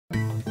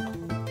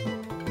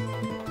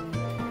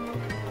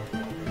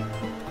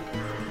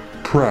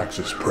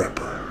Praxis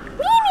Prepper.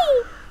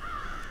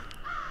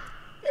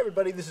 Hey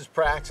everybody, this is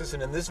Praxis,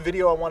 and in this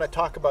video I want to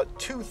talk about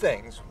two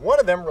things. One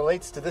of them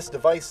relates to this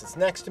device that's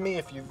next to me.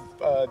 If you've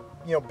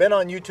been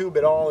on YouTube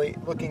at all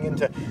looking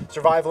into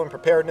survival and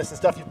preparedness and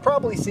stuff, you've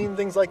probably seen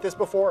things like this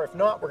before. If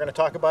not, we're going to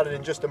talk about it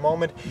in just a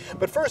moment.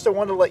 But first I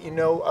wanted to let you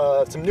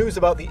know some news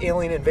about the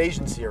Alien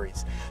Invasion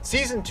series.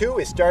 Season 2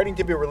 is starting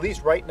to be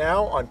released right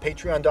now on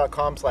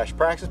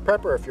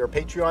patreon.com/praxisprepper. If you're a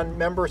Patreon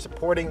member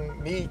supporting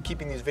me,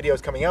 keeping these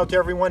videos coming out to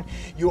everyone,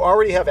 you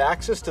already have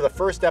access to the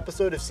first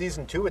episode of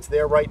Season 2. It's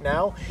there right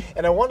now.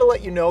 And I want to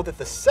let you know that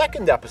the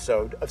second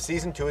episode of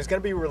Season 2 is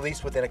going to be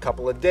released within a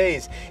couple of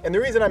days. And the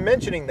reason I'm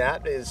mentioning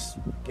that is,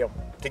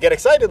 to get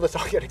excited. Let's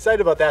all get excited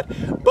about that.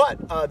 But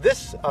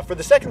for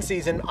the second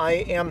season, I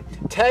am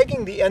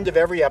tagging the end of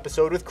every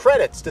episode with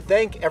credits to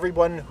thank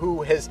everyone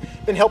who has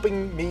been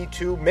helping me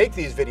to make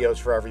these videos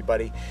for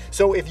everybody.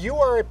 So if you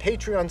are a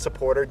Patreon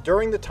supporter,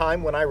 during the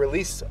time when I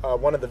release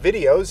one of the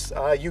videos,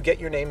 you get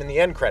your name in the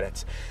end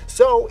credits.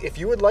 So if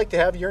you would like to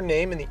have your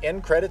name in the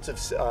end credits of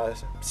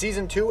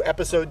Season 2,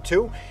 Episode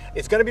 2,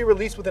 it's going to be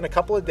released within a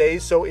couple of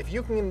days. So if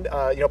you can,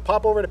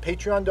 pop over to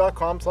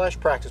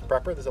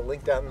patreon.com/praxisprepper. There's a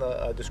link down in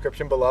the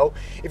description below.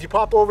 If you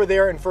pop over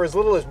there, and for as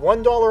little as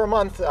 $1 a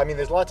month, I mean,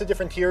 there's lots of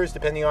different tiers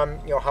depending on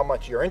how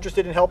much you're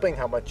interested in helping,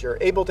 how much you're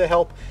able to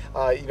help,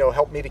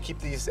 help me to keep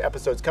these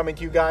episodes coming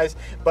to you guys.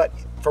 But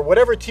for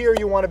whatever tier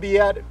you want to be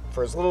at,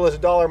 for as little as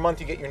 $1 a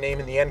month, you get your name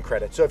in the end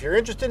credits. So if you're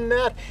interested in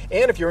that,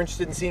 and if you're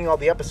interested in seeing all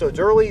the episodes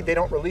early, they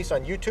don't release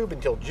on YouTube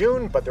until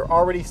June, but they're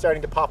already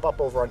starting to pop up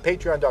over on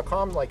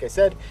patreon.com. Like I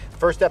said, the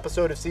first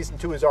episode of Season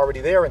 2 is already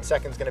there, and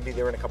second's going to be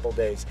there in a couple of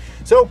days.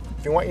 So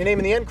if you want your name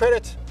in the end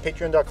credits,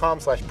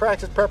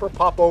 patreon.com/praxisprepper,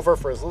 pop over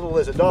for as little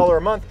as $1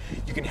 a month.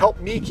 You can help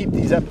me keep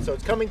these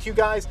episodes coming to you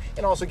guys,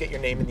 and also get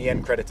your name in the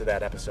end credits of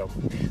that episode.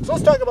 So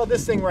let's talk about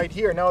this thing right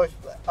here. Now,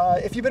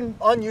 if you've been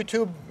on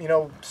YouTube,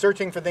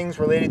 searching for things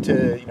related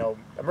to,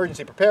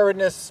 emergency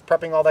preparedness,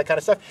 prepping, all that kind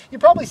of stuff,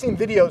 you've probably seen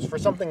videos for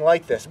something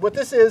like this. What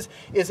this is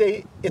it's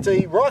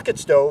a rocket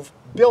stove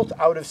built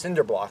out of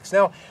cinder blocks.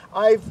 Now,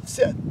 I've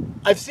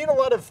seen a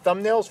lot of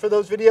thumbnails for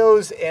those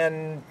videos,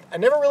 and I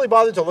never really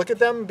bothered to look at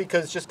them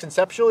because just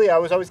conceptually, I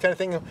was always kind of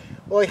thinking,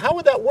 well, how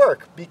would that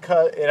work?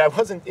 And I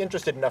wasn't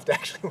interested enough to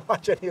actually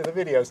watch any of the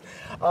videos.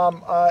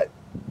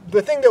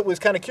 The thing that was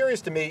kind of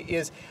curious to me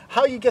is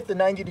how you get the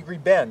 90-degree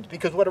bend,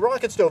 because what a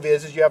rocket stove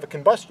is you have a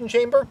combustion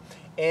chamber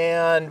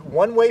and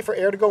one way for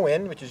air to go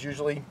in, which is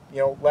usually,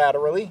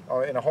 laterally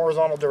or in a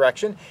horizontal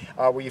direction,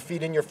 where you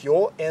feed in your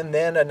fuel, and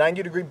then a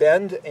 90-degree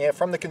bend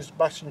from the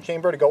combustion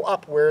chamber to go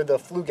up where the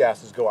flue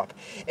gases go up.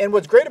 And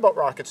what's great about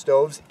rocket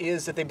stoves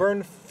is that they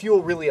burn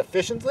fuel really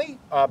efficiently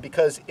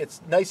because it's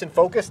nice and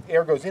focused.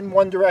 Air goes in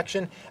one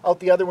direction,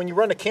 out the other. When you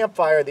run a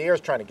campfire, the air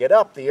is trying to get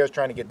up, the air is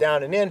trying to get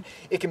down and in.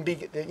 It can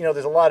be,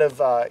 there's a lot of,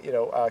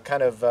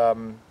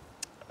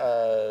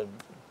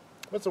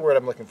 what's the word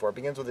I'm looking for? It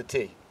begins with a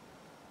T.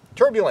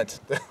 Turbulence.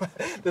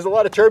 There's a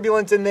lot of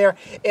turbulence in there,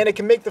 and it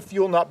can make the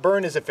fuel not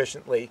burn as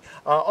efficiently.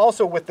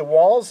 Also, with the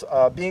walls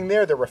being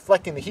there, they're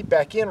reflecting the heat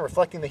back in,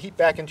 reflecting the heat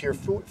back into your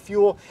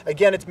fuel.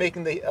 Again, it's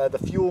making the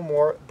fuel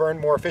burn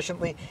more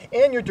efficiently,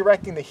 and you're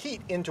directing the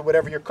heat into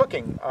whatever you're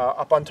cooking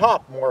up on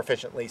top more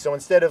efficiently. So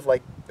instead of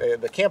like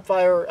the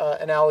campfire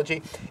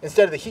analogy,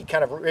 instead of the heat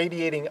kind of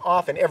radiating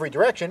off in every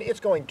direction,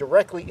 it's going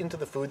directly into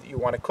the food that you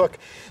want to cook.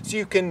 So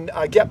you can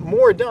get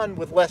more done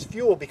with less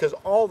fuel, because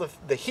all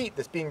the heat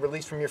that's being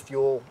released from your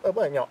fuel,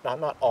 well,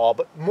 not all,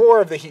 but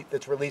more of the heat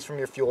that's released from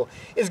your fuel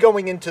is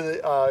going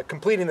into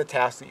completing the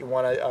task that you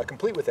want to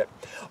complete with it.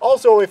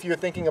 Also, if you're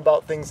thinking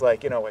about things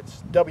like,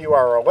 it's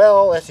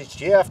WROL,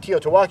 SHGF,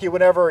 Teotihuacan,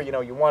 whatever,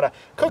 you want to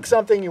cook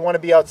something, you want to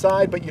be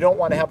outside, but you don't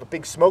want to have a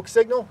big smoke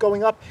signal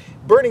going up,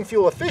 burning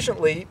fuel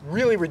efficiently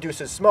really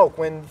reduces smoke.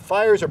 When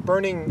fires are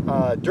burning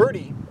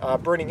dirty,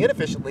 burning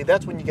inefficiently,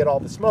 that's when you get all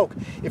the smoke.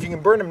 If you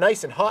can burn them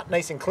nice and hot,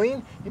 nice and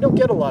clean, you don't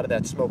get a lot of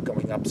that smoke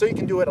going up. So you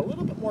can do it a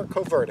little bit more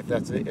covert if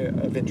that's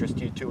of interest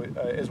to you too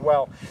as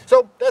well.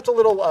 So that's a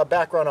little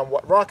background on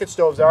what rocket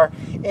stoves are.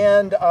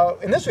 And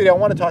in this video, I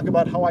want to talk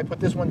about how I put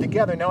this one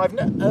together. Now, I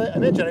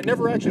mentioned I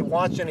never actually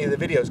watched any of the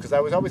videos because I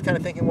was always kind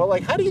of thinking, well,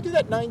 how do you do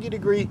that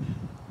 90-degree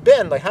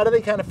bend? How do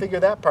they kind of figure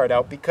that part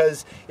out?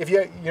 Because if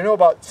you know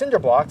about cinder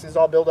blocks, it's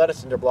all built out of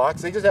cinder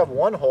blocks. They just have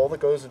one hole that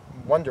goes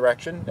one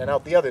direction and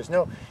out the others.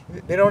 No,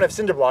 they don't have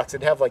cinder blocks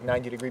that have like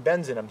 90-degree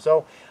bends in them.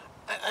 So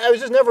I was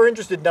just never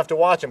interested enough to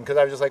watch them because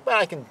I was just like, well,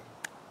 I could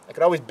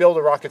always build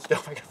a rocket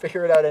stove. I can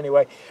figure it out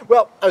anyway.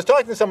 Well, I was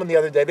talking to someone the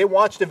other day. They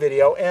watched a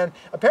video, and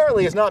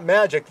apparently it's not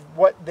magic.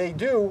 What they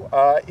do,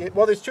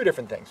 well, there's two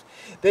different things.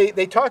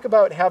 They talk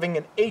about having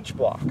an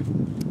H-block.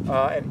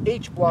 An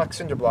H-block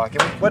cinder block.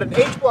 And what an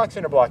H-block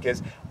cinder block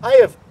is, I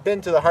have been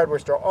to the hardware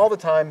store all the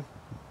time.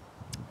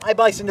 I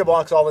buy cinder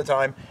blocks all the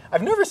time.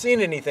 I've never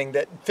seen anything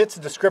that fits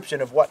the description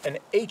of what an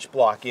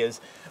H-block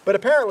is, but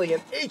apparently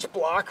an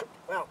H-block,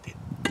 well,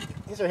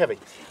 these are heavy.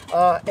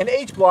 An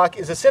H-block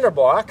is a cinder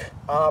block,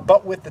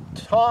 but with the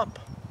top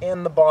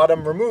and the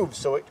bottom removed,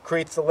 so it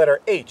creates the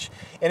letter H.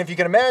 And if you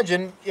can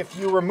imagine, if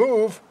you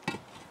remove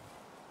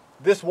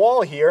this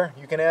wall here,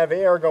 you can have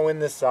air go in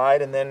this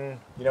side and then,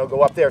 you know,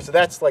 go up there. So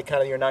that's like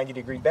kind of your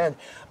 90-degree bend.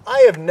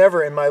 I have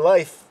never in my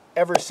life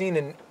ever seen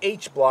an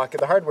H block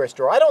at the hardware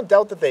store. I don't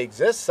doubt that they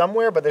exist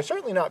somewhere, but they're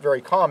certainly not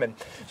very common.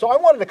 So I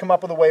wanted to come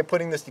up with a way of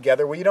putting this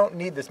together where you don't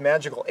need this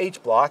magical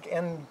H block,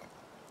 and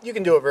you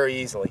can do it very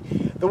easily.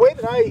 The way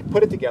that I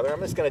put it together,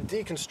 I'm just going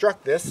to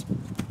deconstruct this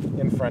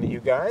in front of you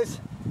guys.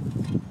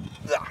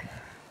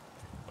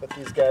 Put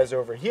these guys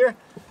over here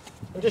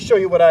and just show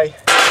you what I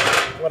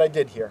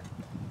did here.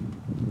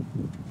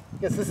 I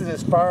guess this is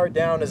as far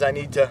down as I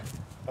need to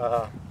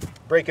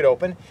break it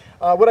open.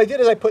 What I did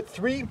is I put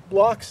 3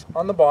 blocks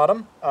on the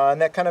bottom,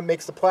 and that kind of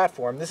makes the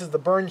platform. This is the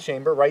burn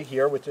chamber right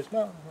here, which is,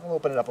 well, I'll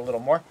open it up a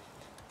little more.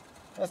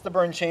 That's the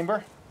burn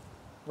chamber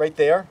right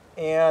there,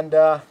 and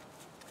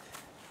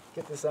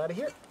get this out of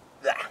here.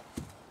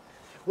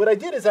 What I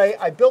did is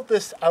I built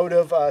this out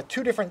of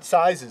 2 different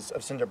sizes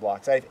of cinder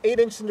blocks. I have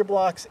 8-inch cinder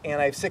blocks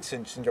and I have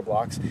 6-inch cinder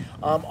blocks.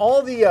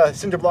 All the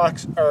cinder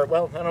blocks are,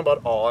 well, I don't know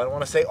about all, I don't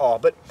want to say all,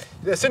 but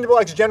the cinder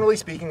blocks, generally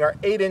speaking, are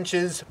 8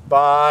 inches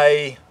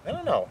by, I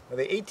don't know, are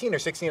they 18 or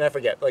 16? I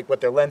forget, like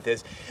what their length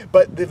is.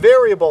 But the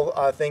variable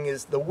thing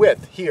is the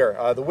width here,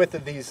 the width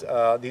of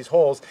these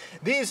holes.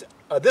 This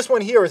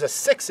one here is a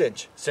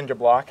 6-inch cinder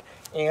block,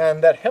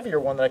 and that heavier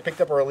one that I picked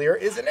up earlier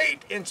is an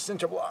 8-inch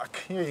cinder block.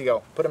 Here you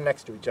go. Put them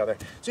next to each other.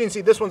 So you can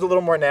see this one's a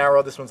little more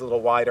narrow, this one's a little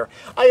wider.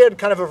 I had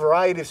kind of a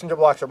variety of cinder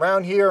blocks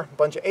around here, a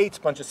bunch of 8s,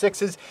 a bunch of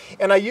 6s,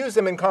 and I used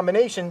them in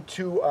combination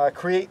to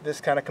create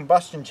this kind of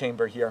combustion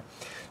chamber here.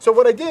 So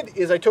what I did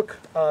is I took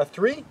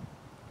 3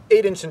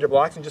 8-inch cinder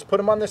blocks and just put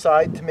them on the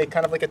side to make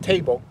kind of like a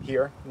table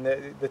here,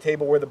 the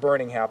table where the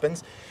burning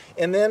happens.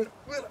 And then,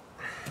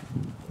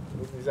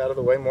 move these out of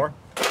the way more.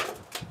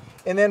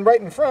 And then right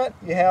in front,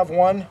 you have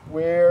one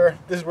where,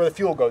 this is where the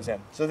fuel goes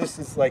in. So this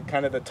is like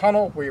kind of the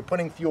tunnel where you're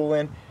putting fuel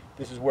in.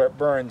 This is where it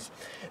burns.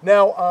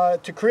 Now,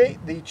 to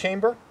create the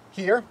chamber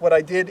here, what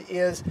I did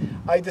is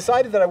I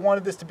decided that I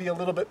wanted this to be a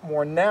little bit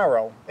more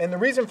narrow. And the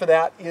reason for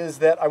that is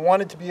that I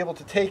wanted to be able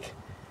to take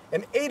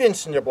an 8-inch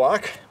cinder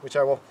block, which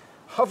I will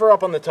hover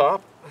up on the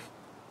top.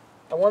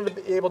 I wanted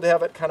to be able to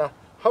have it kind of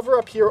hover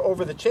up here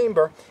over the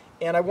chamber,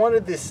 and I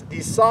wanted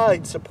these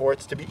side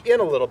supports to be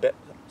in a little bit,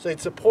 so you'd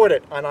support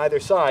it on either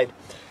side.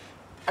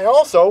 I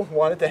also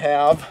wanted to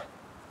have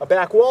a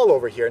back wall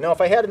over here. Now,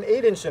 if I had an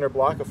 8-inch cinder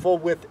block, a full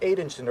width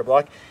 8-inch cinder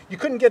block, you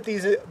couldn't get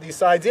these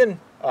sides in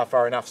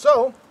far enough.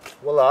 So,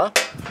 voila,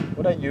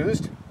 what I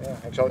used,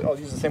 actually I'll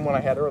use the same one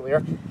I had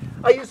earlier,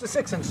 I used a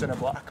 6-inch cinder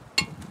block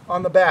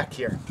on the back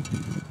here.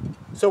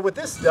 So what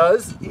this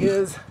does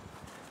is,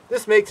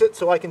 this makes it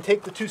so I can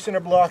take the 2 cinder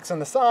blocks on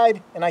the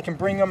side and I can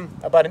bring them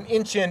about 1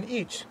 inch in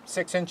each.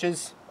 6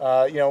 inches,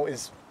 you know,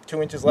 is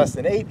 2 inches less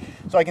than 8.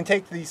 So I can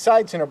take these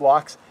side cinder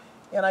blocks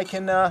and I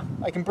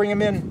can bring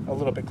them in a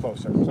little bit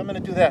closer. So I'm going to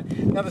do that.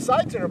 Now the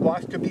side cinder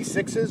blocks could be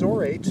 6s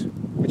or 8s,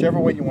 whichever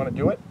way you want to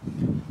do it.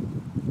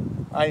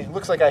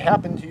 Looks like I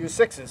happen to use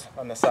 6s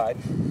on the side.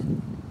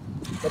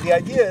 But the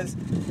idea is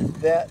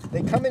that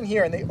they come in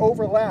here and they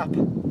overlap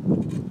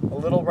a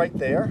little right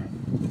there.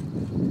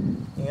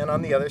 And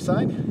on the other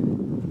side,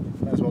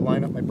 might as well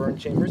line up my burn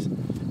chambers.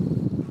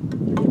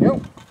 There we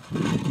go.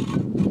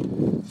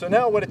 So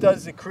now what it does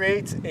is it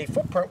creates a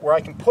footprint where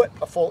I can put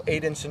a full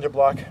 8-inch cinder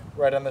block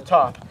right on the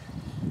top.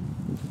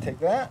 Take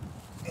that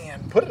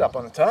and put it up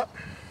on the top.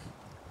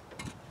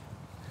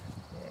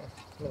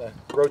 I'm going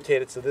to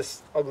rotate it so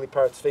this ugly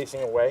part's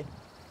facing away.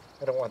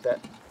 I don't want that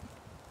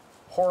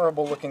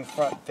horrible looking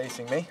front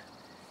facing me.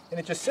 And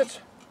it just sits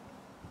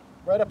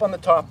right up on the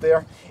top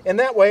there. And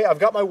that way I've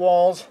got my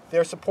walls,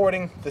 they're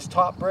supporting this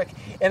top brick.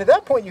 And at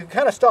that point you can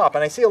kind of stop.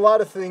 And I see a lot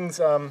of things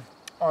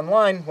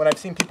online when I've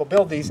seen people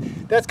build these,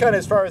 that's kind of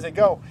as far as they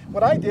go.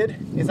 What I did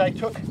is I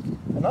took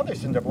another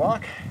cinder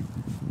block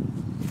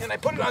and I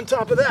put it on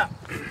top of that.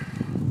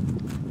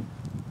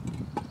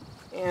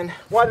 And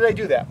why did I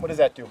do that? What does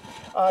that do?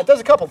 It does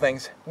a couple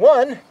things.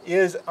 One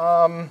is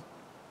I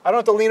don't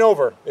have to lean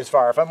over as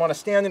far. If I want to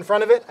stand in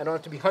front of it, I don't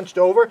have to be hunched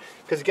over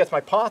because it gets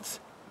my pots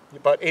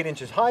about 8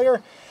 inches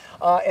higher.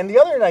 And the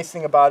other nice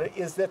thing about it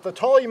is that the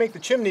taller you make the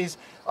chimneys,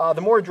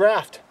 the more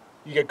draft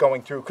you get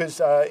going through, because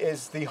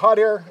as the hot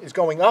air is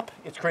going up,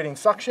 it's creating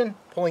suction,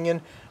 pulling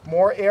in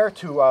more air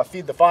to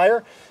feed the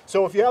fire.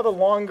 So if you have a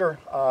longer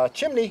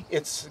chimney,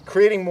 it's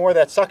creating more of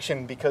that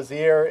suction because the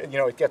air, you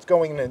know, it gets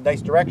going in a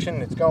nice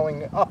direction. It's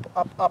going up,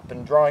 up, up,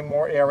 and drawing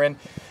more air in.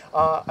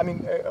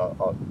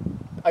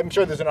 I'm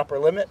sure there's an upper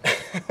limit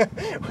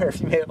where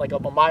if you made it like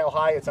up a mile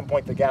high, at some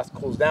point the gas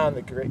cools down,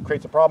 it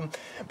creates a problem.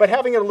 But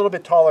having it a little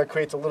bit taller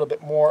creates a little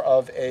bit more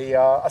of a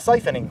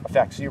siphoning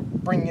effect. So you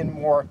bring in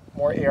more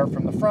air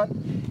from the front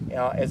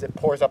as it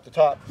pours up the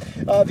top.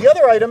 The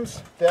other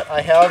items that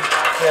I have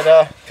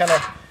that kind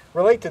of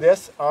relate to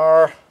this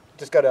are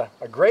just got a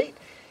grate.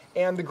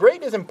 And the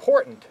grate is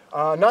important,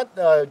 not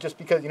just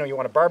because you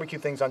want to barbecue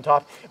things on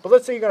top, but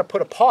let's say you're going to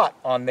put a pot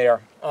on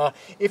there.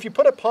 If you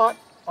put a pot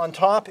on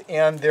top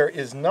and there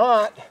is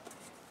not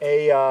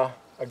a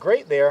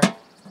grate there,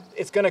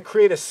 it's going to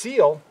create a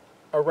seal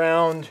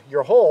around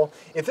your hole.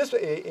 In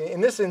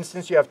this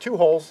instance, you have 2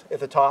 holes at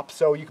the top,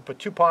 so you can put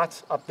 2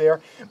 pots up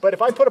there. But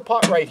if I put a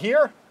pot right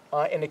here,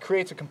 and it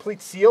creates a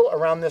complete seal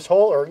around this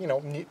hole, or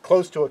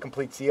close to a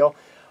complete seal,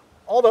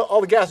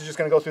 all the gas is just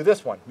going to go through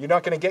this one. You're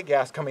not going to get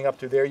gas coming up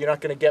through there. You're not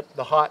going to get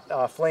the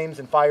hot flames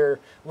and fire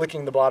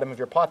licking the bottom of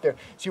your pot there.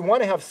 So you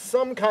want to have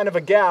some kind of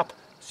a gap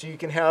so you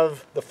can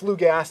have the flue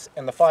gas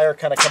and the fire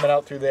kind of coming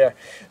out through there.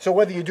 So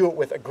whether you do it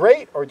with a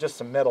grate or just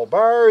some metal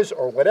bars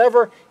or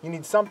whatever, you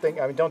need something.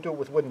 I mean, don't do it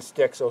with wooden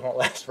sticks, so it won't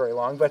last very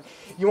long, but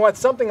you want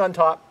something on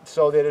top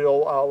so that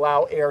it'll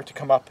allow air to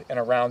come up and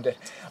around it.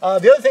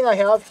 The other thing I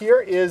have here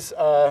is,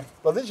 well,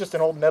 this is just an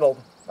old metal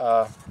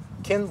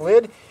tin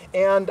lid,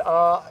 and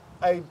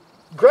I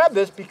grabbed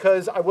this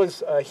because I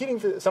was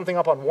heating something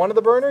up on one of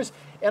the burners,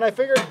 and I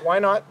figured why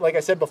not, like I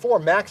said before,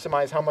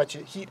 maximize how much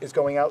heat is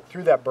going out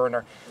through that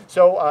burner.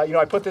 So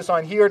I put this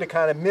on here to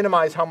kind of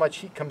minimize how much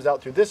heat comes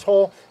out through this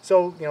hole,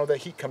 so the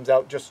heat comes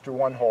out just through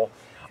one hole.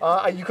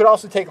 You could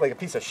also take like a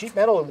piece of sheet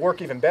metal. It would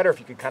work even better if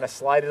you could kind of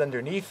slide it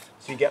underneath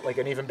so you get like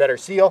an even better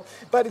seal.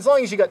 But as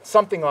long as you got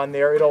something on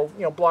there, it'll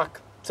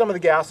block some of the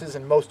gases,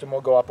 and most of them will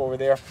go up over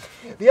there.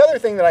 The other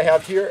thing that I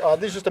have here,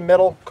 this is just a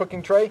metal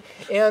cooking tray,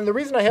 and the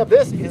reason I have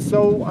this is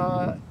so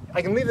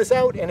I can leave this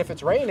out, and if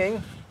it's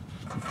raining,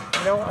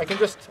 I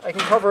can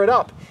cover it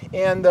up.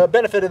 And the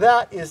benefit of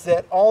that is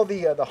that all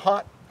the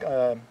hot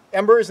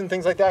embers and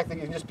things like that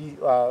can just be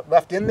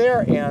left in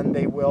there, and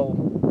they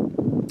will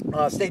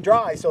stay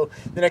dry, so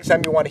the next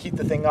time you want to heat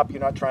the thing up, you're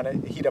not trying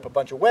to heat up a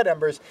bunch of wet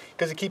embers,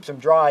 because it keeps them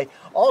dry.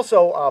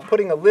 Also,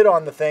 putting a lid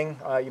on the thing,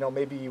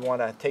 maybe you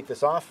want to take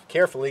this off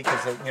carefully,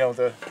 because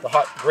the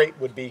hot grate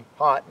would be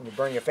hot and you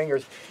burn your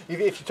fingers.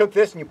 If you took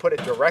this and you put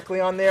it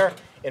directly on there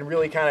and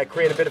really kind of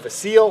create a bit of a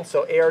seal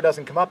so air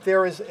doesn't come up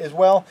there as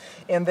well.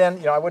 And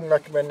then, I wouldn't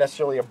recommend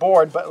necessarily a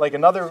board, but like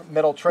another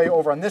metal tray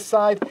over on this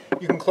side,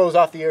 you can close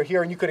off the air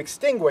here, and you could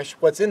extinguish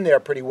what's in there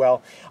pretty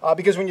well.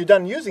 Because when you're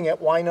done using it,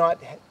 why not,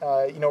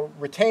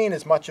 retain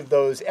as much of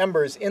those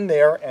embers in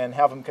there and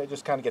have them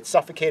just kind of get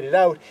suffocated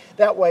out.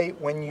 That way,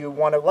 when you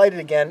want to light it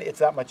again, it's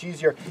that much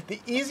easier. The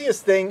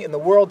easiest thing in the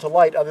world to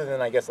light, other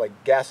than I guess like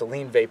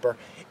gasoline vapor,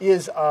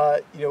 is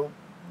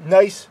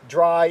nice,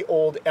 dry,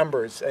 old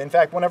embers. In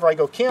fact, whenever I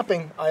go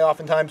camping, I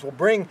oftentimes will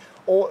bring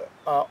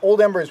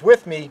old embers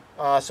with me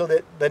so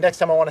that the next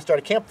time I want to start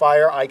a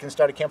campfire, I can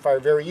start a campfire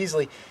very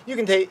easily. You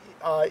can take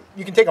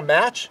a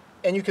match,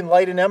 and you can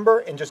light an ember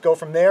and just go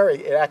from there.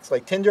 It acts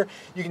like tinder.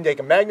 You can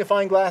take a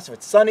magnifying glass. If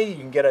it's sunny, you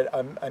can get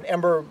an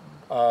ember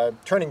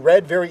turning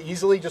red very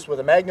easily just with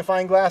a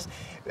magnifying glass.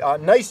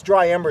 Nice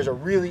dry embers are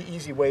really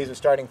easy ways of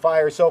starting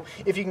fires. So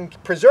if you can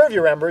preserve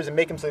your embers and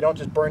make them so they don't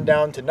just burn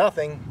down to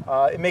nothing,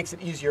 it makes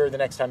it easier the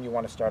next time you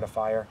want to start a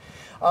fire.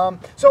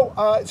 So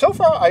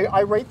far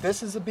I rate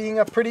this as being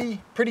a pretty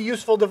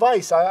useful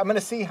device. I'm going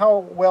to see how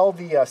well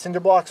the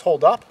cinder blocks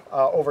hold up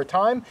over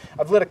time.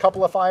 I've lit a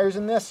couple of fires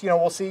in this.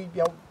 We'll see.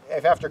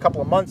 If after a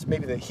couple of months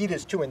maybe the heat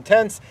is too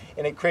intense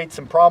and it creates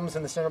some problems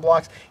in the cinder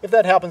blocks. If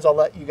that happens, I'll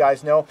let you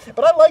guys know.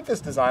 But I like this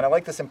design. I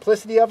like the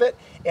simplicity of it,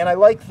 and I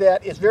like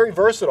that it's very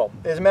versatile.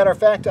 As a matter of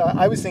fact,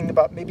 I was thinking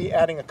about maybe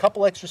adding a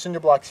couple extra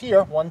cinder blocks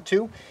here, 1,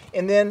 2,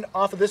 and then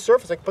off of this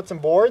surface I could put some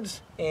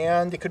boards,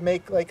 and it could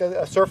make like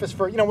a surface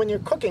for, when you're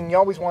cooking, you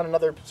always want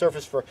another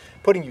surface for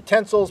putting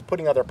utensils,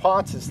 putting other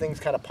pots as things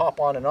kind of pop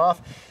on and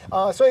off.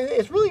 So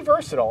it's really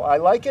versatile. I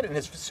like it, and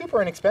it's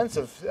super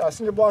inexpensive.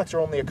 Cinder blocks are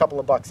only a couple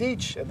of bucks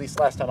each. At least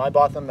last time I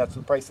bought them, that's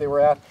the price they were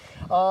at.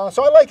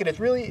 So I like it. It's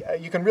really,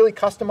 you can really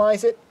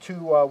customize it to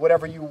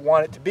whatever you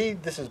want it to be.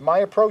 This is my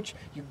approach.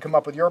 You can come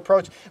up with your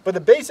approach. But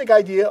the basic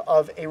idea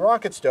of a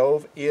rocket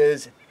stove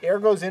is air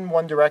goes in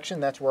one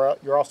direction. That's where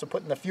you're also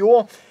putting the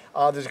fuel.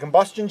 There's a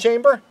combustion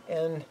chamber,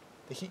 and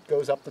the heat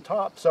goes up the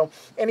top. So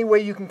any way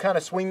you can kind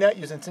of swing that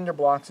using cinder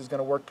blocks is going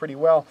to work pretty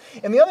well.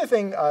 And the other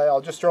thing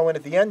I'll just throw in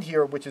at the end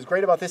here, which is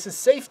great about this, is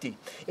safety.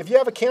 If you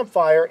have a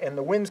campfire and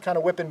the wind's kind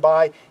of whipping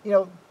by,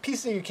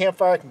 pieces of your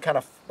campfire can kind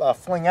of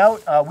fling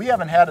out. We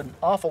haven't had an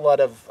awful lot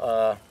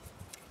of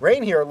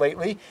rain here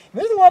lately.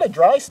 There's a lot of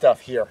dry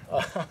stuff here.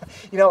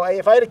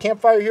 If I had a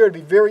campfire here, it'd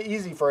be very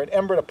easy for an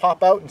ember to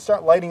pop out and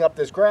start lighting up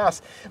this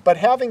grass. But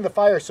having the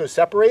fire so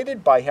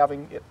separated by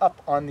having it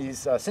up on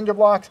these cinder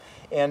blocks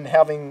and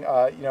having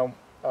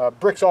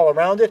bricks all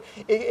around it,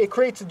 it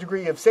creates a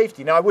degree of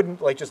safety. Now, I wouldn't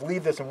just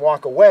leave this and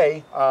walk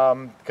away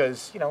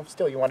because,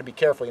 still you want to be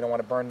careful. You don't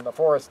want to burn the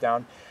forest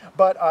down.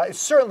 But it's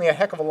certainly a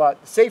heck of a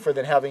lot safer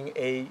than having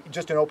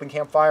just an open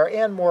campfire,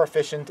 and more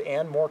efficient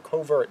and more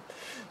covert.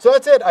 So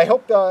that's it. I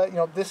hope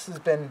this has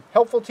been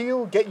helpful to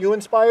you, get you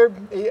inspired.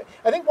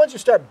 I think once you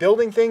start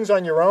building things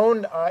on your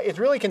own, it's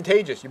really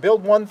contagious. You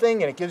build one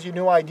thing and it gives you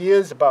new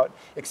ideas about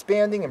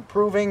expanding,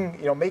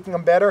 improving, making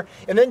them better,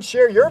 and then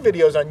share your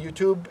videos on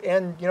YouTube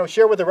and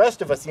share with the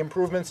rest of us the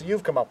improvements that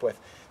you've come up with.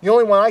 The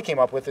only one I came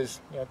up with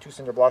is 2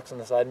 cinder blocks on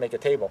the side and make a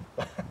table.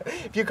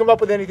 If you come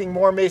up with anything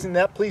more amazing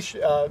than that, please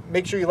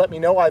make sure you let me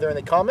know either in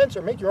the comments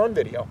or make your own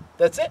video.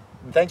 That's it.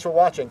 And thanks for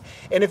watching.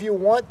 And if you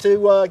want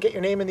to get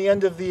your name in the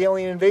end of the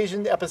Alien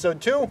Invasion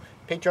episode 2,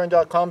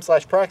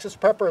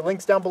 patreon.com/praxisprepper.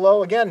 Links down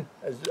below. Again,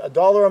 as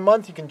 $1 a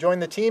month, you can join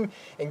the team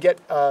and get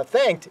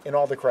thanked in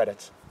all the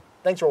credits.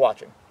 Thanks for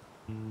watching.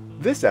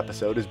 This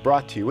episode is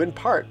brought to you in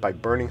part by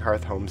Burning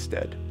Hearth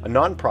Homestead, a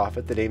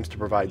nonprofit that aims to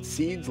provide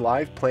seeds,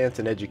 live plants,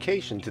 and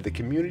education to the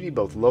community,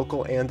 both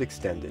local and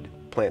extended.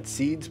 Plant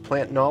seeds,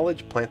 plant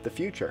knowledge, plant the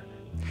future.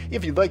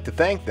 If you'd like to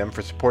thank them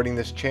for supporting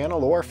this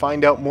channel or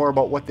find out more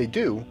about what they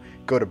do,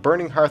 go to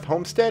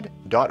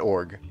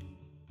burninghearthhomestead.org.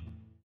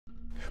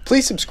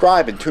 Please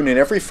subscribe and tune in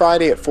every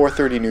Friday at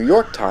 4:30 New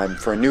York time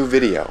for a new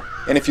video.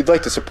 And if you'd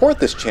like to support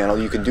this channel,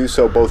 you can do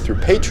so both through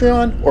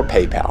Patreon or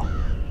PayPal.